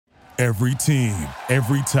Every team,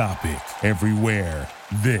 every topic, everywhere.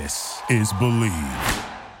 This is Believe.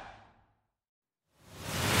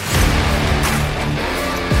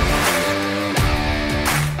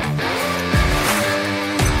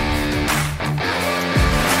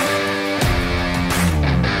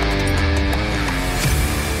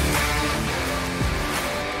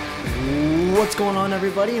 What's going on,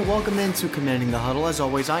 everybody, and welcome into Commanding the Huddle. As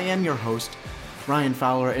always, I am your host, Ryan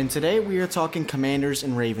Fowler, and today we are talking Commanders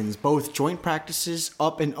and Ravens, both joint practices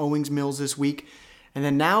up in Owings Mills this week, and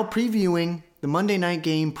then now previewing the Monday night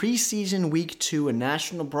game, preseason week 2, a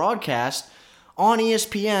national broadcast on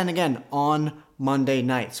ESPN, again, on Monday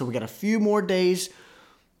night. So we got a few more days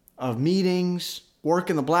of meetings,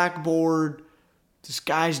 working the blackboard, this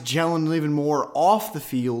guy's gelling even more off the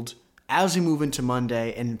field as we move into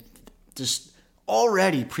Monday, and just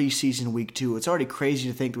already preseason week 2. It's already crazy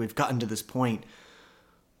to think that we've gotten to this point.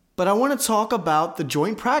 But I want to talk about the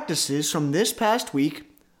joint practices from this past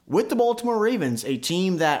week with the Baltimore Ravens, a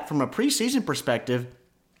team that, from a preseason perspective,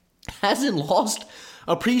 hasn't lost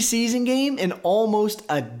a preseason game in almost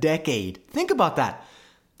a decade. Think about that.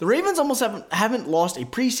 The Ravens almost haven't lost a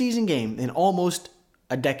preseason game in almost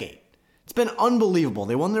a decade. It's been unbelievable.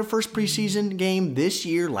 They won their first preseason game this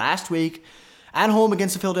year, last week, at home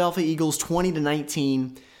against the Philadelphia Eagles,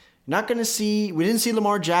 20-19. We didn't see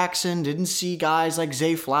Lamar Jackson, didn't see guys like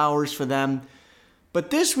Zay Flowers for them.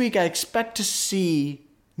 But this week I expect to see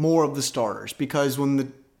more of the starters, because when the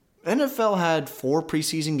NFL had 4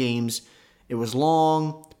 preseason games, it was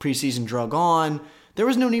long, the preseason drug on. There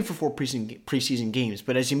was no need for 4 preseason games.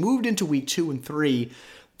 But as you moved into week 2 and 3,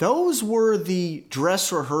 those were the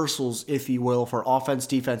dress rehearsals, if you will, for offense,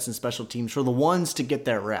 defense, and special teams, for the ones to get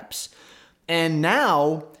their reps. And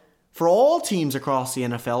now, for all teams across the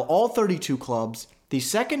NFL, all 32 clubs, the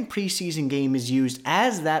second preseason game is used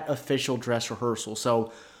as that official dress rehearsal.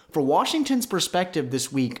 So, for Washington's perspective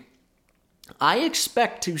this week, I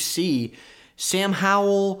expect to see Sam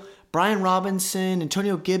Howell, Brian Robinson,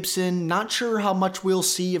 Antonio Gibson. Not sure how much we'll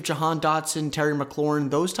see of Jahan Dotson, Terry McLaurin,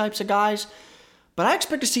 those types of guys. But I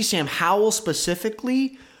expect to see Sam Howell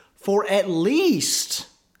specifically for at least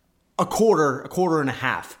a quarter and a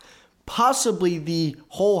half. Possibly the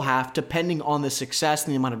whole half, depending on the success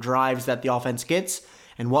and the amount of drives that the offense gets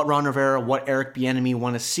and what Ron Rivera, what Eric Bieniemy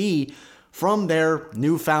want to see from their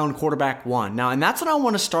newfound quarterback one. Now, and that's what I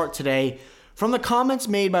want to start today from the comments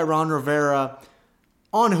made by Ron Rivera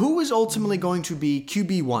on who is ultimately going to be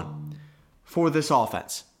QB1 for this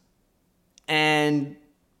offense. And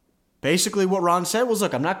basically what Ron said was,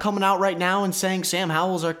 look, I'm not coming out right now and saying Sam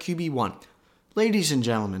Howell's our QB1. Ladies and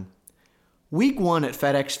gentlemen, Week 1 at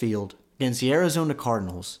FedEx Field against the Arizona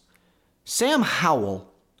Cardinals, Sam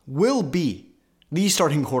Howell will be the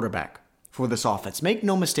starting quarterback for this offense. Make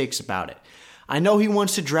no mistakes about it. I know he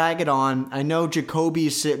wants to drag it on. I know Jacoby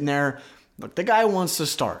is sitting there. Look, the guy wants to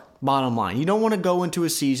start, bottom line. You don't want to go into a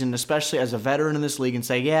season, especially as a veteran in this league, and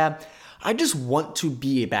say, yeah, I just want to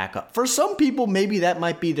be a backup. For some people, maybe that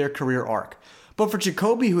might be their career arc. But for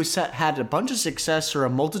Jacoby, who's had a bunch of success for a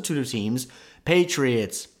multitude of teams,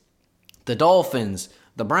 Patriots, the Dolphins,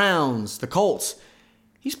 the Browns, the Colts,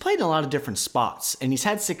 he's played in a lot of different spots, and he's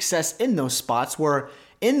had success in those spots where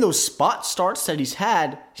in those spot starts that he's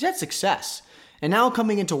had success. And now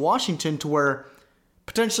coming into Washington, to where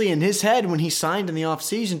potentially in his head when he signed in the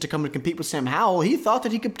offseason to come and compete with Sam Howell, he thought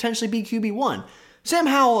that he could potentially be QB1. Sam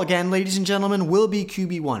Howell, again, ladies and gentlemen, will be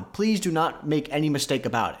QB1. Please do not make any mistake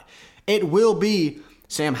about it. It will be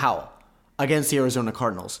Sam Howell against the Arizona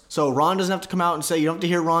Cardinals. So Ron doesn't have to come out and say, you don't have to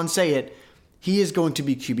hear Ron say it. He is going to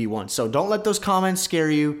be QB1. So don't let those comments scare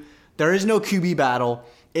you. There is no QB battle.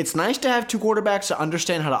 It's nice to have 2 quarterbacks that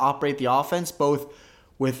understand how to operate the offense, both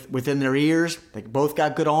within their ears. They both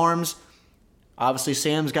got good arms. Obviously,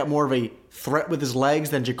 Sam's got more of a threat with his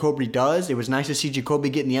legs than Jacoby does. It was nice to see Jacoby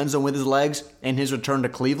get in the end zone with his legs in his return to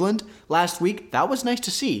Cleveland last week. That was nice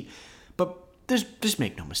to see. But just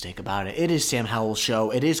make no mistake about it. It is Sam Howell's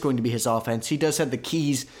show. It is going to be his offense. He does have the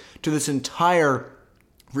keys to this entire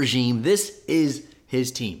regime. This is his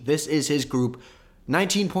team. This is his group.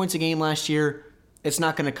 19 points a game last year. It's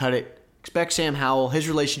not going to cut it. Expect Sam Howell, his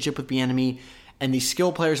relationship with Bieniemy, and the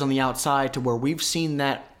skill players on the outside, to where we've seen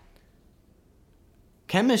that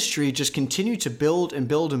chemistry just continue to build and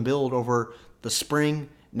build and build over the spring,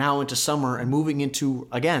 now into summer, and moving into,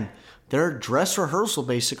 again, their dress rehearsal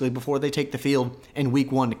basically before they take the field in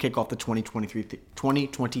week 1 to kick off the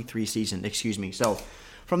 2023 season. So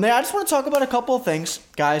from there, I just want to talk about a couple of things,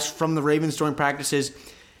 guys, from the Ravens joint practices.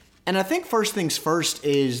 And I think first things first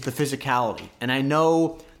is the physicality. And I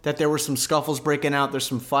know that there were some scuffles breaking out. There's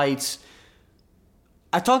some fights.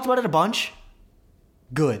 I talked about it a bunch.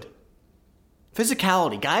 Good.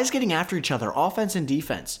 physicality, guys getting after each other, offense and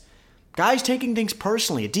defense. Guys taking things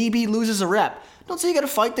personally. A DB loses a rep. Don't say you got to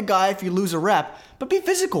fight the guy if you lose a rep, but be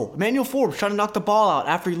physical. Emmanuel Forbes trying to knock the ball out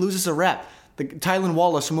after he loses a rep. Tylan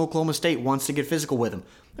Wallace from Oklahoma State wants to get physical with him.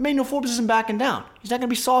 Emmanuel Forbes isn't backing down. He's not going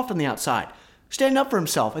to be soft on the outside. Standing up for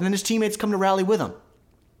himself, and then his teammates come to rally with him.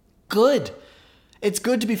 Good. It's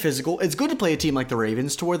good to be physical. It's good to play a team like the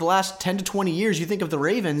Ravens, to where the last 10 to 20 years, you think of the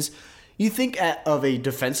Ravens, you think of a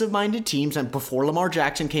defensive-minded team, and before Lamar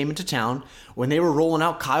Jackson came into town, when they were rolling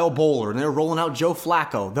out Kyle Bowler and they were rolling out Joe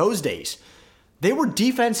Flacco, those days, they were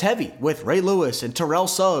defense-heavy with Ray Lewis and Terrell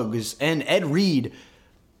Suggs and Ed Reed.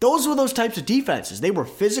 Those were those types of defenses. They were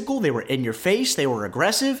physical, they were in your face, they were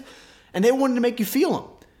aggressive, and they wanted to make you feel them.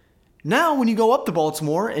 Now, when you go up to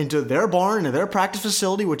Baltimore, into their barn, into their practice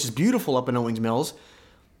facility, which is beautiful up in Owings Mills,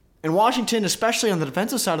 and Washington, especially on the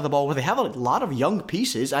defensive side of the ball, where they have a lot of young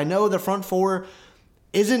pieces. I know the front four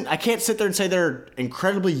I can't sit there and say they're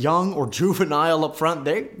incredibly young or juvenile up front.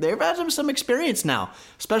 They've had some experience now,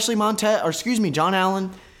 especially John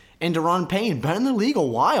Allen and Deron Payne. Been in the league a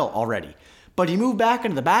while already. But you move back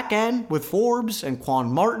into the back end with Forbes and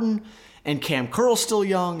Quan Martin and Cam Curl still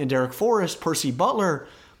young and Derek Forrest, Percy Butler.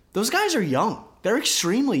 Those guys are young. They're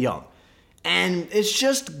extremely young. And it's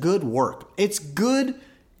just good work. It's good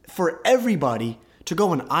for everybody to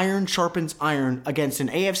go and iron sharpens iron against an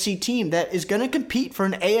AFC team that is going to compete for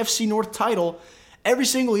an AFC North title every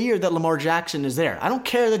single year that Lamar Jackson is there. I don't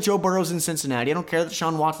care that Joe Burrow's in Cincinnati. I don't care that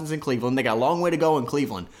Deshaun Watson's in Cleveland. They got a long way to go in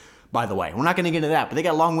Cleveland, by the way. We're not going to get into that, but they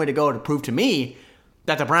got a long way to go to prove to me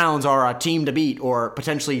that the Browns are a team to beat or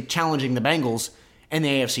potentially challenging the Bengals in the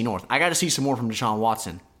AFC North. I got to see some more from Deshaun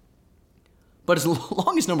Watson. But as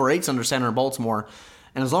long as number 8's under center in Baltimore,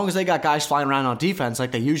 and as long as they got guys flying around on defense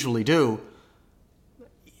like they usually do,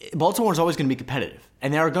 Baltimore's always going to be competitive.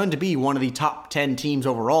 And they are going to be one of the top 10 teams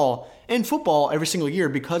overall in football every single year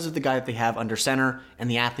because of the guy that they have under center and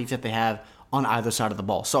the athletes that they have on either side of the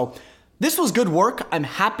ball. So this was good work. I'm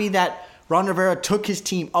happy that Ron Rivera took his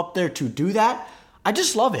team up there to do that. I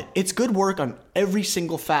just love it. It's good work on every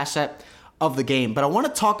single facet of the game. But I want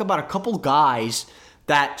to talk about a couple guys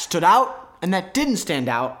that stood out and that didn't stand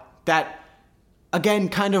out, that again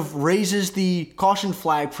kind of raises the caution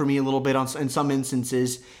flag for me a little bit in some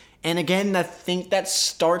instances. And again, I think that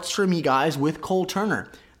starts for me, guys, with Cole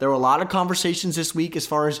Turner. There were a lot of conversations this week as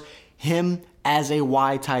far as him as a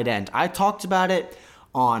wide tight end. I talked about it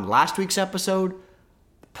on last week's episode,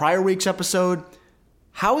 prior week's episode.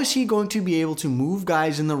 How is he going to be able to move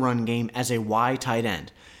guys in the run game as a wide tight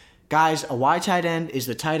end? Guys, a wide tight end is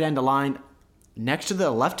the tight end aligned next to the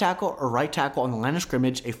left tackle or right tackle on the line of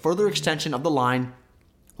scrimmage, a further extension of the line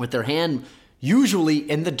with their hand usually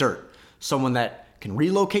in the dirt. Someone that can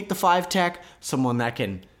relocate the 5-tech, someone that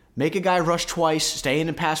can make a guy rush twice, stay in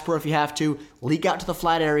and pass pro if you have to, leak out to the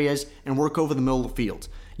flat areas, and work over the middle of the field.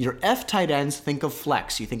 Your F tight ends, think of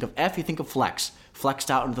flex. You think of F, you think of flex. Flexed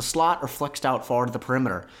out into the slot or flexed out far to the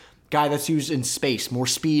perimeter. Guy that's used in space, more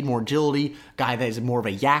speed, more agility, guy that is more of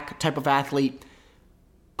a yak type of athlete.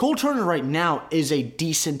 Cole Turner right now is a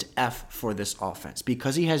decent F for this offense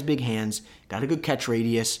because he has big hands, got a good catch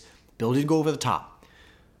radius, ability to go over the top.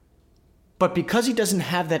 But because he doesn't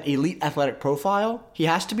have that elite athletic profile, he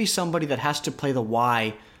has to be somebody that has to play the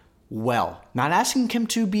Y well. Not asking him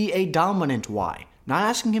to be a dominant Y, not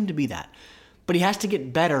asking him to be that. But he has to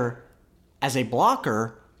get better as a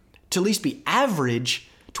blocker to at least be average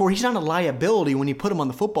to where he's not a liability when you put him on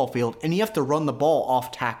the football field and you have to run the ball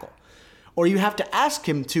off tackle. Or you have to ask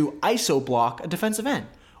him to ISO block a defensive end,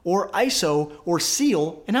 or ISO or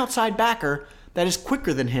seal an outside backer that is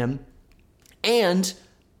quicker than him and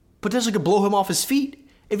potentially could blow him off his feet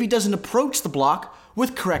if he doesn't approach the block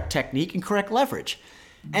with correct technique and correct leverage.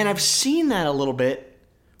 And I've seen that a little bit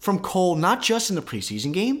from Cole, not just in the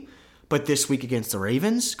preseason game, but this week against the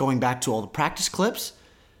Ravens, going back to all the practice clips,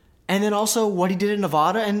 and then also what he did in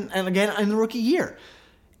Nevada and again in the rookie year.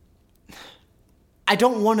 I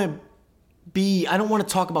don't want to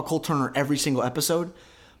talk about Cole Turner every single episode,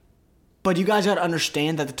 but you guys got to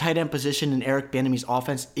understand that the tight end position in Eric Bieniemy's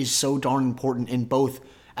offense is so darn important in both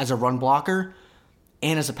as a run blocker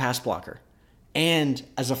and as a pass blocker and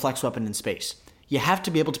as a flex weapon in space. You have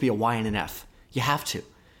to be able to be a Y and an F. You have to.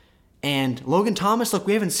 And Logan Thomas, look,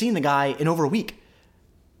 we haven't seen the guy in over a week.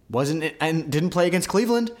 Didn't play against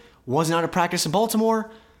Cleveland, wasn't out of practice in Baltimore.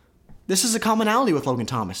 This is a commonality with Logan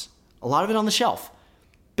Thomas. A lot of it on the shelf.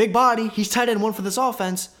 Big body, he's tight end 1 for this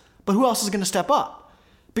offense, but who else is going to step up?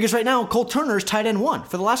 Because right now, Cole Turner is tight end 1.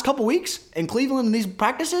 For the last couple weeks in Cleveland and these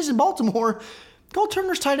practices in Baltimore, Cole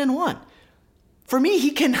Turner's tight end 1. For me,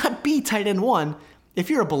 he cannot be tight end 1 if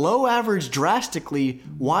you're a below average, drastically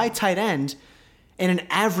wide tight end and an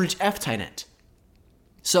average F tight end.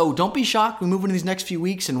 So don't be shocked when we move into these next few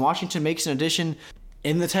weeks and Washington makes an addition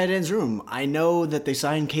in the tight ends room. I know that they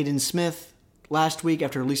signed Caden Smith last week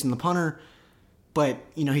after releasing the punter, but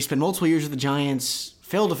he spent multiple years with the Giants,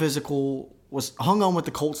 failed a physical, was hung on with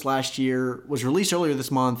the Colts last year, was released earlier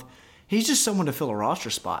this month. He's just someone to fill a roster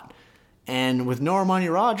spot. And with no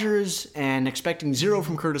Armani Rogers and expecting zero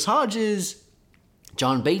from Curtis Hodges,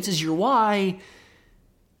 John Bates is your Y,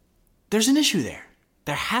 there's an issue there.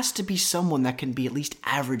 There has to be someone that can be at least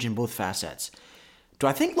average in both facets. Do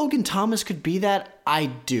I think Logan Thomas could be that? I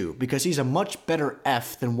do, because he's a much better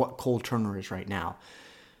F than what Cole Turner is right now.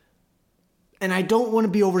 And I don't want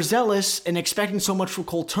to be overzealous and expecting so much from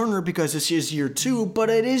Cole Turner because this is year 2, but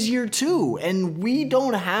it is year 2, and we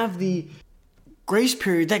don't have the grace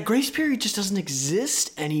period. That grace period just doesn't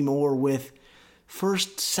exist anymore with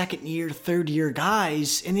first, second year, third year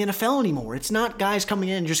guys in the NFL anymore. It's not guys coming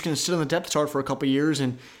in and just going to sit on the depth chart for a couple years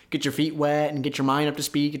and get your feet wet and get your mind up to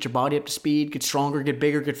speed, get your body up to speed, get stronger, get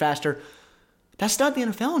bigger, get faster. That's not the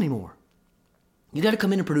NFL anymore. You got to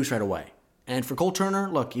come in and produce right away. And for Cole Turner,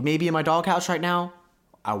 look, he may be in my doghouse right now.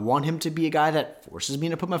 I want him to be a guy that forces me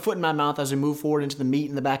to put my foot in my mouth as we move forward into the meat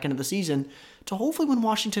in the back end of the season to hopefully when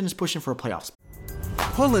Washington is pushing for a playoff.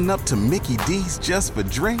 Pulling up to Mickey D's just for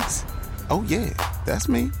drinks? Oh yeah, that's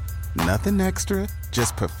me. Nothing extra,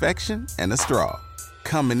 just perfection and a straw.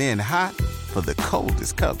 Coming in hot for the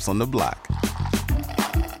coldest cups on the block.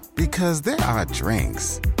 Because there are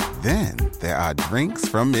drinks. Then there are drinks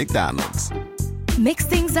from McDonald's. Mix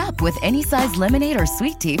things up with any size lemonade or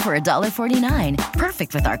sweet tea for $1.49.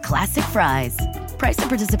 Perfect with our classic fries. Price and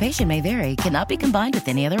participation may vary. Cannot be combined with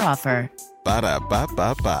any other offer.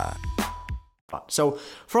 Ba-da-ba-ba-ba. So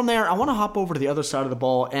from there, I want to hop over to the other side of the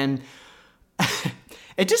ball, and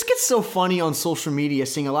it just gets so funny on social media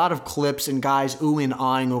seeing a lot of clips and guys oohing and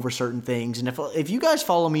ahhing over certain things. And if you guys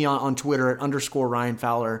follow me on Twitter at _Ryan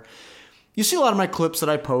Fowler, you see a lot of my clips that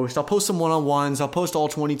I post. I'll post some one-on-ones. I'll post all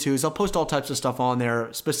 22s. I'll post all types of stuff on there.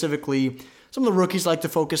 Specifically, some of the rookies like to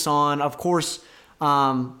focus on. Of course,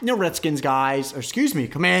 Redskins guys,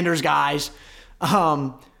 Commanders guys.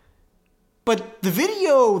 But the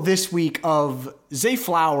video this week of Zay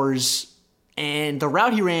Flowers and the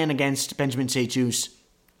route he ran against Benjamin St-Juste,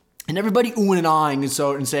 and everybody oohing and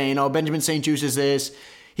ahhing and saying, oh, Benjamin St-Juste is this,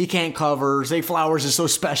 he can't cover, Zay Flowers is so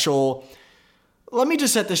special. Let me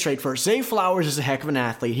just set this straight first. Zay Flowers is a heck of an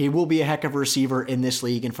athlete. He will be a heck of a receiver in this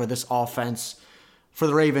league and for this offense for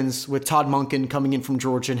the Ravens with Todd Monken coming in from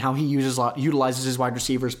Georgia and how he utilizes his wide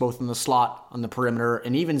receivers both in the slot, on the perimeter,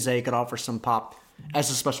 and even Zay could offer some pop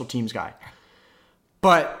as a special teams guy.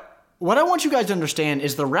 But what I want you guys to understand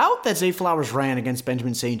is the route that Zay Flowers ran against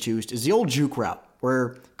Benjamin St-Juste is the old juke route,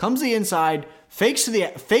 where comes the inside, fakes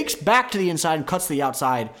back to the inside, and cuts to the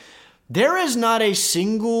outside. There is not a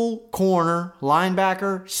single corner,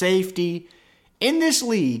 linebacker, safety in this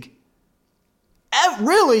league,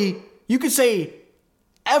 really, you could say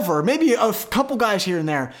ever, maybe a couple guys here and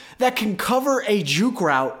there, that can cover a juke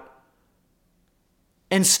route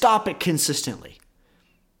and stop it consistently.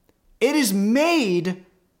 It is made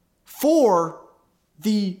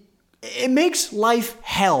it makes life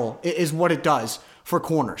hell is what it does for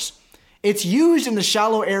corners. It's used in the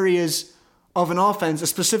shallow areas of an offense,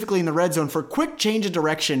 specifically in the red zone, for quick change of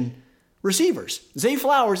direction receivers. Zay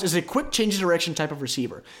Flowers is a quick change of direction type of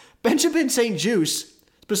receiver. Benjamin St-Juste,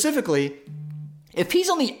 specifically, if he's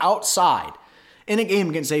on the outside in a game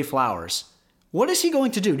against Zay Flowers, what is he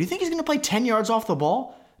going to do? Do you think he's going to play 10 yards off the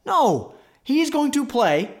ball? No. He is going to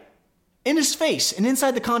play in his face and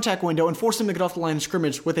inside the contact window and force him to get off the line of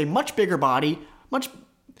scrimmage with a much bigger body, much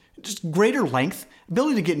just greater length,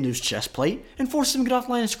 ability to get into his chest plate, and force him to get off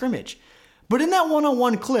the line of scrimmage. But in that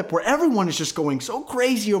one-on-one clip where everyone is just going so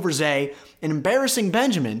crazy over Zay and embarrassing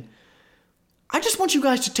Benjamin, I just want you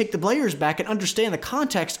guys to take the players back and understand the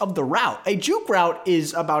context of the route. A juke route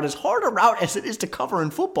is about as hard a route as it is to cover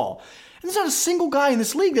in football. And there's not a single guy in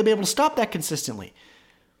this league that'll be able to stop that consistently.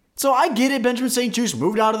 So I get it, Benjamin St-Juste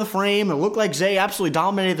moved out of the frame. It looked like Zay absolutely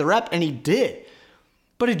dominated the rep, and he did.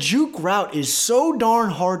 But a juke route is so darn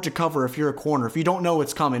hard to cover if you're a corner, if you don't know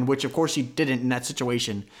what's coming, which of course he didn't in that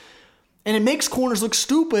situation. And it makes corners look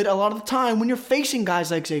stupid a lot of the time when you're facing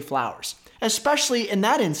guys like Zay Flowers. Especially in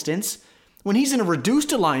that instance, when he's in a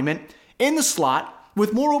reduced alignment, in the slot,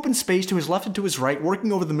 with more open space to his left and to his right,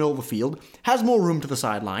 working over the middle of the field, has more room to the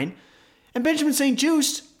sideline. And Benjamin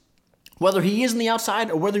St-Juste, whether he is on the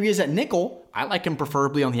outside or whether he is at nickel, I like him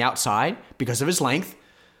preferably on the outside because of his length.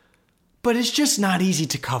 But it's just not easy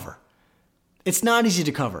to cover. It's not easy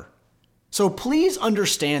to cover. So please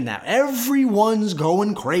understand that. Everyone's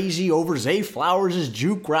going crazy over Zay Flowers'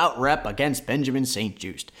 juke route rep against Benjamin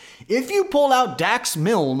St-Juste. If you pull out Dax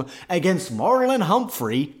Milne against Marlon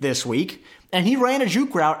Humphrey this week, and he ran a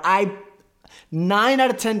juke route, 9 out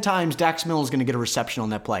of 10 times Dax Milne is going to get a reception on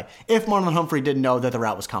that play if Marlon Humphrey didn't know that the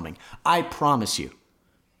route was coming. I promise you.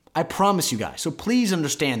 I promise you guys. So please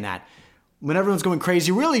understand that. When everyone's going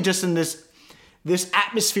crazy, really just in this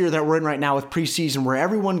atmosphere that we're in right now with preseason where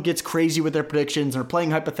everyone gets crazy with their predictions and are playing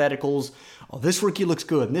hypotheticals. Oh, this rookie looks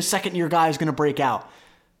good, and this second-year guy is going to break out.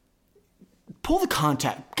 Pull the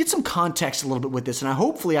context, get some context a little bit with this, and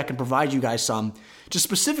hopefully I can provide you guys some, just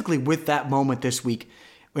specifically with that moment this week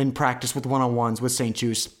in practice with one-on-ones with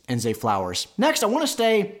St-Juste and Zay Flowers. Next, I want to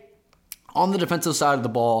stay on the defensive side of the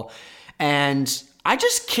ball, and I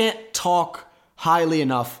just can't talk highly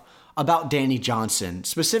enough about Danny Johnson,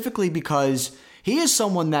 specifically because he is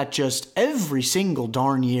someone that just every single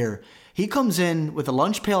darn year, he comes in with a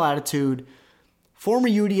lunch pail attitude, former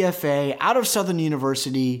UDFA, out of Southern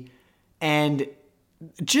University, and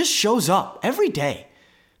just shows up every day.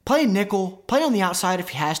 Playing nickel, play on the outside if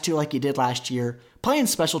he has to like he did last year, playing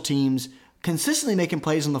special teams, consistently making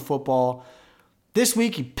plays on the football. This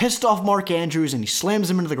week he pissed off Mark Andrews and he slams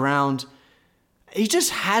him into the ground. He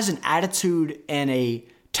just has an attitude and a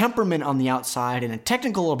temperament on the outside and a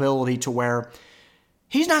technical ability to where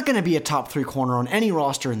he's not going to be a top 3 corner on any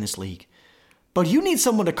roster in this league. But you need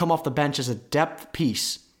someone to come off the bench as a depth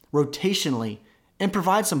piece, rotationally, and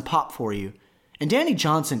provide some pop for you. And Danny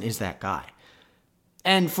Johnson is that guy.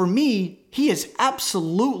 And for me, he is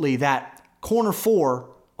absolutely that corner 4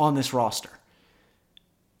 on this roster.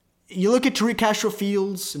 You look at Tariq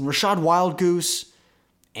Castro-Fields and Rashad Wildgoose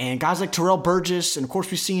and guys like Terrell Burgess, and of course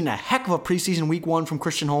we've seen a heck of a preseason week 1 from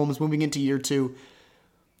Christian Holmes moving into year 2.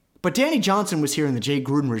 But Danny Johnson was here in the Jay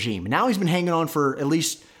Gruden regime, and now he's been hanging on for at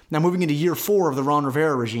least, now moving into year 4 of the Ron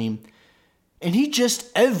Rivera regime. And he just,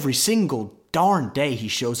 every single darn day he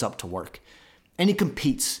shows up to work. And he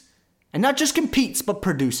competes. And not just competes, but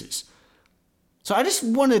produces. So I just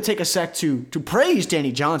wanted to take a sec to praise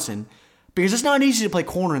Danny Johnson, because it's not easy to play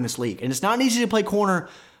corner in this league. And it's not easy to play corner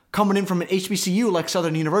coming in from an HBCU like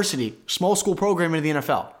Southern University, small school program into the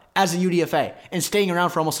NFL, as a UDFA, and staying around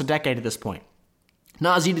for almost a decade at this point.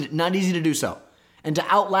 Not easy to do so. And to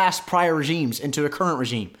outlast prior regimes into the current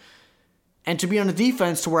regime. And to be on a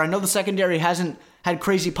defense to where I know the secondary hasn't had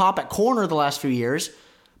crazy pop at corner the last few years,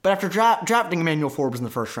 but after drafting Emmanuel Forbes in the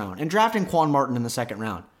first round and drafting Quan Martin in the second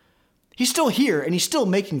round, he's still here and he's still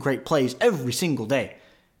making great plays every single day.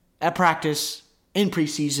 At practice, in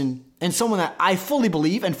preseason, and someone that I fully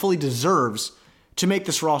believe and fully deserves to make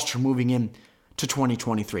this roster moving in to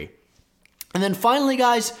 2023. And then finally,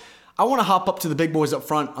 guys, I want to hop up to the big boys up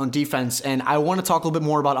front on defense, and I want to talk a little bit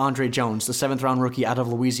more about Andre Jones, the 7th-round rookie out of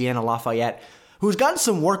Louisiana Lafayette, who's gotten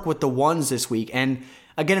some work with the ones this week. And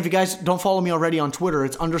again, if you guys don't follow me already on Twitter,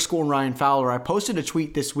 it's _ Ryan Fowler. I posted a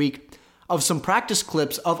tweet this week of some practice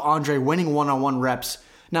clips of Andre winning one-on-one reps.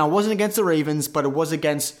 Now, it wasn't against the Ravens, but it was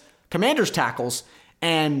against Commanders tackles,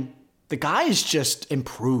 and the guy has just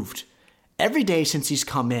improved every day since he's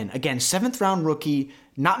come in. Again, 7th-round rookie,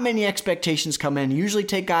 not many expectations come in. Usually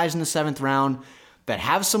take guys in the 7th round that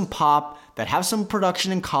have some pop, that have some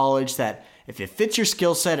production in college, that if it fits your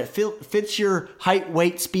skill set, it fits your height,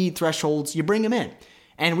 weight, speed thresholds, you bring them in.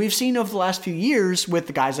 And we've seen over the last few years with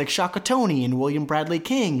the guys like Shaka Toney and William Bradley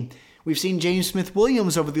King, we've seen James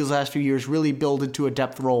Smith-Williams over these last few years really build into a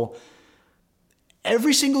depth role.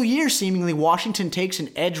 Every single year, seemingly, Washington takes an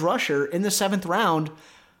edge rusher in the 7th round.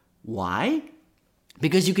 Why?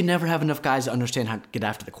 Because you can never have enough guys to understand how to get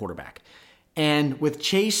after the quarterback. And with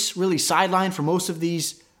Chase really sidelined for most of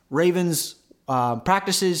these Ravens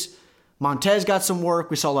practices, Montez got some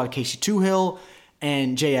work. We saw a lot of Casey Toohill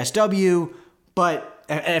and JSW, but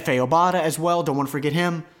F.A. Obata as well. Don't want to forget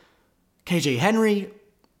him. KJ Henry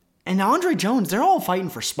and Andre Jones, they're all fighting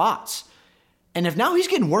for spots. And if now he's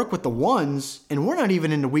getting work with the ones, and we're not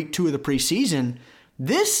even into week 2 of the preseason,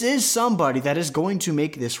 this is somebody that is going to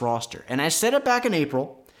make this roster. And I said it back in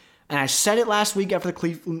April, and I said it last week after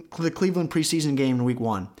the Cleveland preseason game in week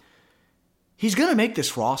 1. He's going to make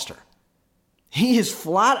this roster. He is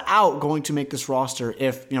flat out going to make this roster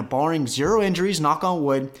if, barring 0 injuries, knock on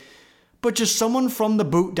wood, but just someone from the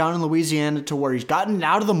boot down in Louisiana to where he's gotten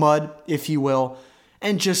out of the mud, if you will,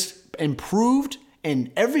 and just improved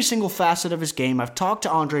in every single facet of his game. I've talked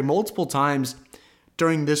to Andre multiple times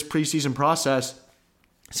during this preseason process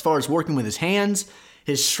as far as working with his hands,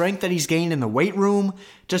 his strength that he's gained in the weight room,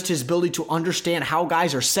 just his ability to understand how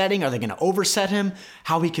guys are setting. Are they going to overset him?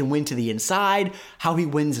 How he can win to the inside, how he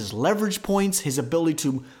wins his leverage points, his ability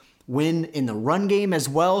to win in the run game as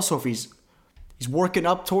well. So if he's He's working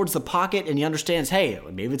up towards the pocket, and he understands, hey,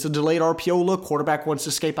 maybe it's a delayed RPO look. Quarterback wants to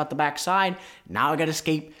escape out the backside. Now I got to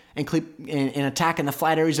escape and attack in the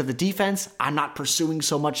flat areas of the defense. I'm not pursuing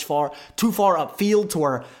too far upfield to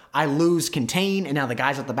where I lose contain, and now the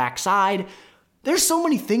guy's at the backside. There's so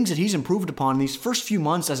many things that he's improved upon in these first few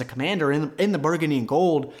months as a Commander in the burgundy and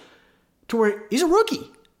gold, to where he's a rookie.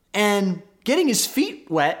 And getting his feet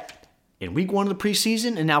wet in week 1 of the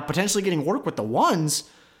preseason, and now potentially getting work with the ones,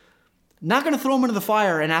 not going to throw him into the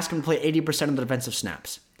fire and ask him to play 80% of the defensive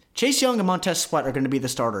snaps. Chase Young and Montez Sweat are going to be the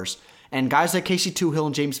starters. And guys like Casey Tuhill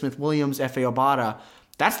and James Smith-Williams, F.A. Obata,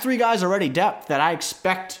 that's 3 guys already depth that I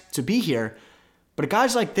expect to be here. But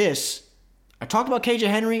guys like this, I talked about KJ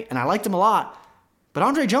Henry, and I liked him a lot, but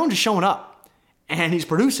Andre Jones is showing up, and he's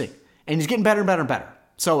producing, and he's getting better and better and better.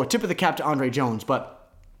 So a tip of the cap to Andre Jones. But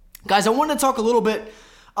guys, I wanted to talk a little bit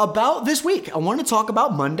about this week. I want to talk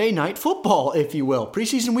about Monday Night Football, if you will.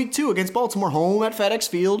 Preseason week 2 against Baltimore, home at FedEx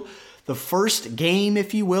Field. The first game,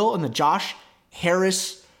 if you will, in the Josh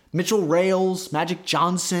Harris, Mitchell Rales, Magic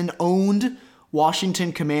Johnson owned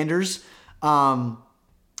Washington Commanders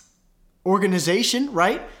organization,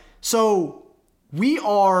 right? So we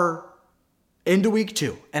are into week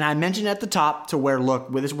 2. And I mentioned at the top to where, look,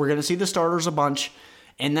 with this, we're going to see the starters a bunch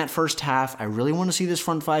in that first half. I really want to see this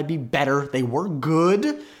front 5 be better. They were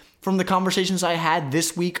good from the conversations I had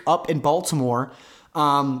this week up in Baltimore.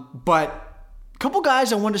 But a couple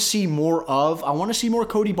guys I want to see more of. I want to see more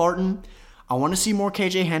Cody Barton. I want to see more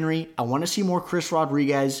KJ Henry. I want to see more Chris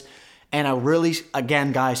Rodriguez. And I really,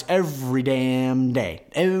 again, guys, every damn day,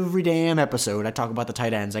 every damn episode, I talk about the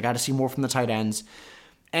tight ends. I got to see more from the tight ends.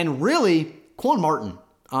 And really, Quan Martin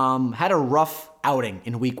had a rough outing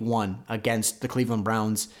in week 1 against the Cleveland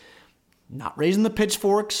Browns. Not raising the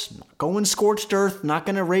pitchforks, not going scorched earth, not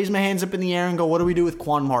going to raise my hands up in the air and go, what do we do with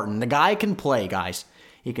Quan Martin? The guy can play, guys.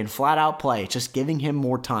 He can flat out play. It's just giving him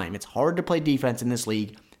more time. It's hard to play defense in this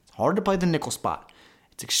league. It's hard to play the nickel spot.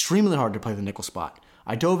 It's extremely hard to play the nickel spot.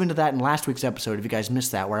 I dove into that in last week's episode, if you guys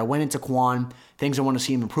missed that, where I went into Quan, things I want to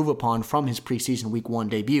see him improve upon from his preseason week 1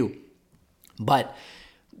 debut. But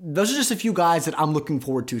those are just a few guys that I'm looking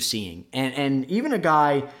forward to seeing. And even a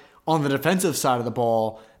guy on the defensive side of the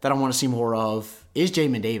ball that I want to see more of is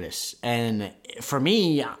Jamin Davis. And for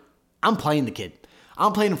me, I'm playing the kid.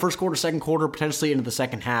 I'm playing in first quarter, second quarter, potentially into the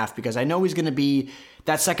second half, because I know he's going to be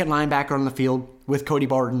that second linebacker on the field with Cody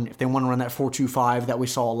Barton if they want to run that 4-2-5 that we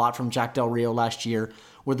saw a lot from Jack Del Rio last year,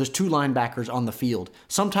 where there's 2 linebackers on the field.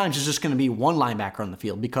 Sometimes it's just going to be 1 linebacker on the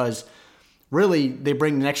field because really they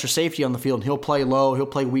bring an extra safety on the field, and he'll play low, he'll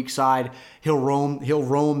play weak side, he'll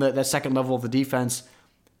roam that second level of the defense,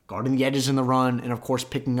 guarding the edges in the run, and of course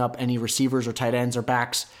picking up any receivers or tight ends or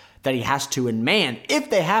backs that he has to, and man, if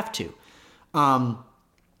they have to.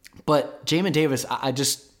 But Jamin Davis, I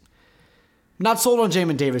just not sold on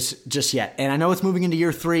Jamin Davis just yet. And I know it's moving into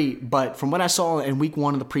year 3, but from what I saw in week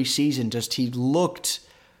 1 of the preseason, he looked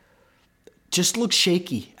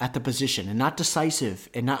shaky at the position and not decisive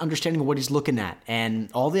and not understanding what he's looking at.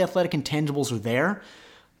 And all the athletic intangibles are there,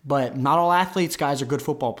 but not all athletes, guys, are good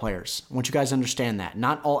football players. I want you guys to understand that.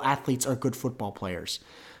 Not all athletes are good football players.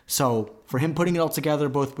 So for him putting it all together,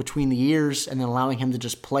 both between the ears and then allowing him to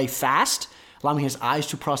just play fast, allowing his eyes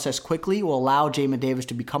to process quickly, will allow Jamin Davis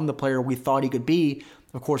to become the player we thought he could be,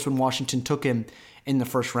 of course, when Washington took him in the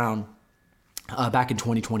first round back in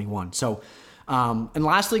 2021. So, and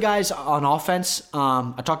lastly, guys, on offense,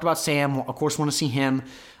 I talked about Sam. Of course, want to see him.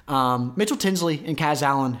 Mitchell Tinsley and Kaz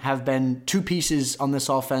Allen have been 2 pieces on this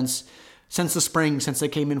offense since the spring, since they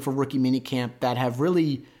came in for rookie minicamp, that have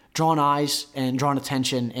really drawn eyes and drawn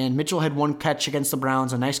attention. And Mitchell had 1 catch against the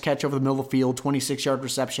Browns, a nice catch over the middle of the field, 26-yard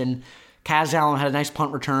reception. Kaz Allen had a nice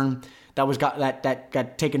punt return that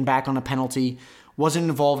got taken back on a penalty. Wasn't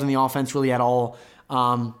involved in the offense really at all.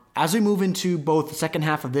 As we move into both the second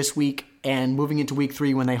half of this week and moving into week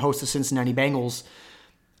 3 when they host the Cincinnati Bengals,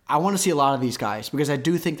 I want to see a lot of these guys because I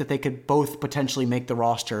do think that they could both potentially make the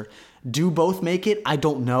roster. Do both make it? I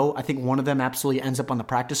don't know. I think one of them absolutely ends up on the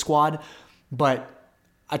practice squad. But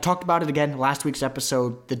I talked about it again last week's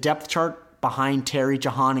episode. The depth chart behind Terry,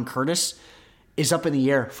 Jahan, and Curtis is up in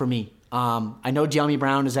the air for me. I know De'Ami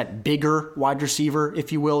Brown is that bigger wide receiver,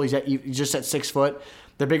 if you will. He's just at 6 foot.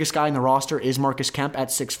 The biggest guy in the roster is Marcus Kemp at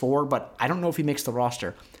 6'4", but I don't know if he makes the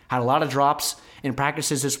roster. Had a lot of drops in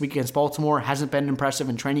practices this week against Baltimore. Hasn't been impressive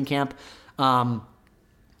in training camp.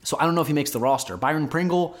 So I don't know if he makes the roster. Byron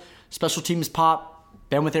Pringle, special teams pop,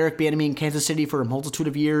 been with Eric Bieniemy in Kansas City for a multitude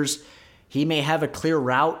of years. He may have a clear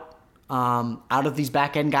route out of these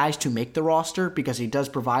back-end guys to make the roster because he does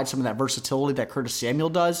provide some of that versatility that Curtis Samuel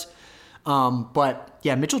does. But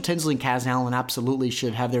yeah, Mitchell Tinsley and Kaz Allen absolutely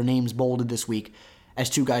should have their names bolded this week as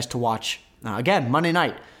two guys to watch. Again, Monday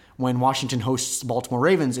night when Washington hosts the Baltimore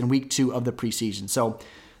Ravens in week 2 of the preseason. So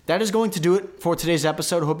that is going to do it for today's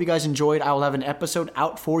episode. Hope you guys enjoyed. I will have an episode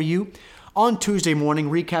out for you on Tuesday morning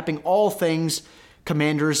recapping all things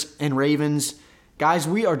Commanders and Ravens. Guys,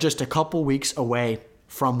 we are just a couple weeks away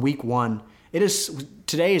from week 1.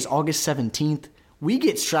 Today is August 17th. We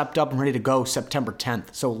get strapped up and ready to go September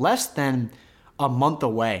 10th. So less than a month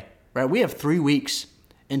away, right? We have 3 weeks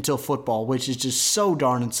until football, which is just so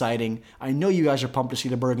darn exciting. I know you guys are pumped to see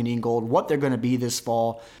the Burgundy and Gold, what they're going to be this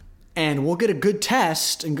fall. And we'll get a good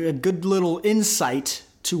test and a good little insight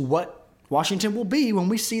to what Washington will be when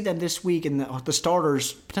we see them this week. And the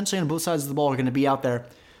starters, potentially on both sides of the ball, are going to be out there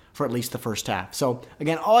for at least the first half. So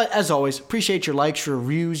again, as always, appreciate your likes, your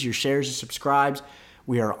reviews, your shares, your subscribes.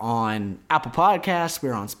 We are on Apple Podcasts.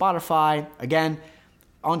 We're on Spotify. Again,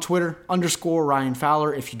 on Twitter, _Ryan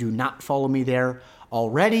Fowler. If you do not follow me there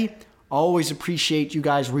already, always appreciate you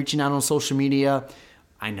guys reaching out on social media.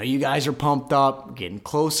 I know you guys are pumped up, getting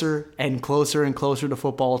closer and closer and closer to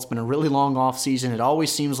football. It's been a really long off season. It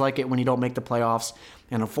always seems like it when you don't make the playoffs.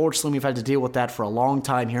 And unfortunately, we've had to deal with that for a long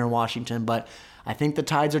time here in Washington. But I think the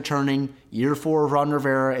tides are turning. Year 4 of Ron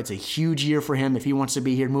Rivera. It's a huge year for him if he wants to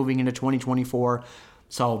be here moving into 2024.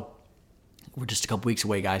 So we're just a couple weeks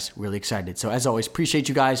away, guys. Really excited. So as always, appreciate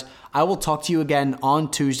you guys. I will talk to you again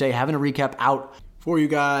on Tuesday, having a recap out for you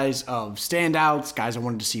guys of standouts, guys I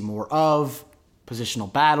wanted to see more of,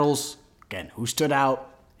 positional battles, again, who stood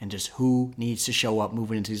out, and just who needs to show up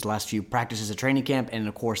moving into these last few practices of training camp, and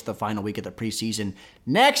of course the final week of the preseason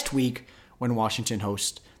next week when Washington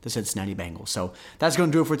hosts the Cincinnati Bengals. So that's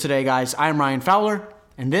going to do it for today, guys. I'm Ryan Fowler,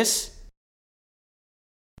 and this...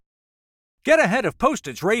 Get ahead of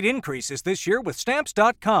postage rate increases this year with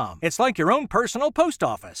Stamps.com. It's like your own personal post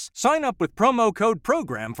office. Sign up with promo code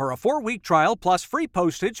PROGRAM for a 4-week trial plus free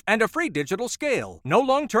postage and a free digital scale. No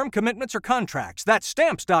long-term commitments or contracts. That's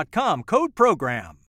Stamps.com, code PROGRAM.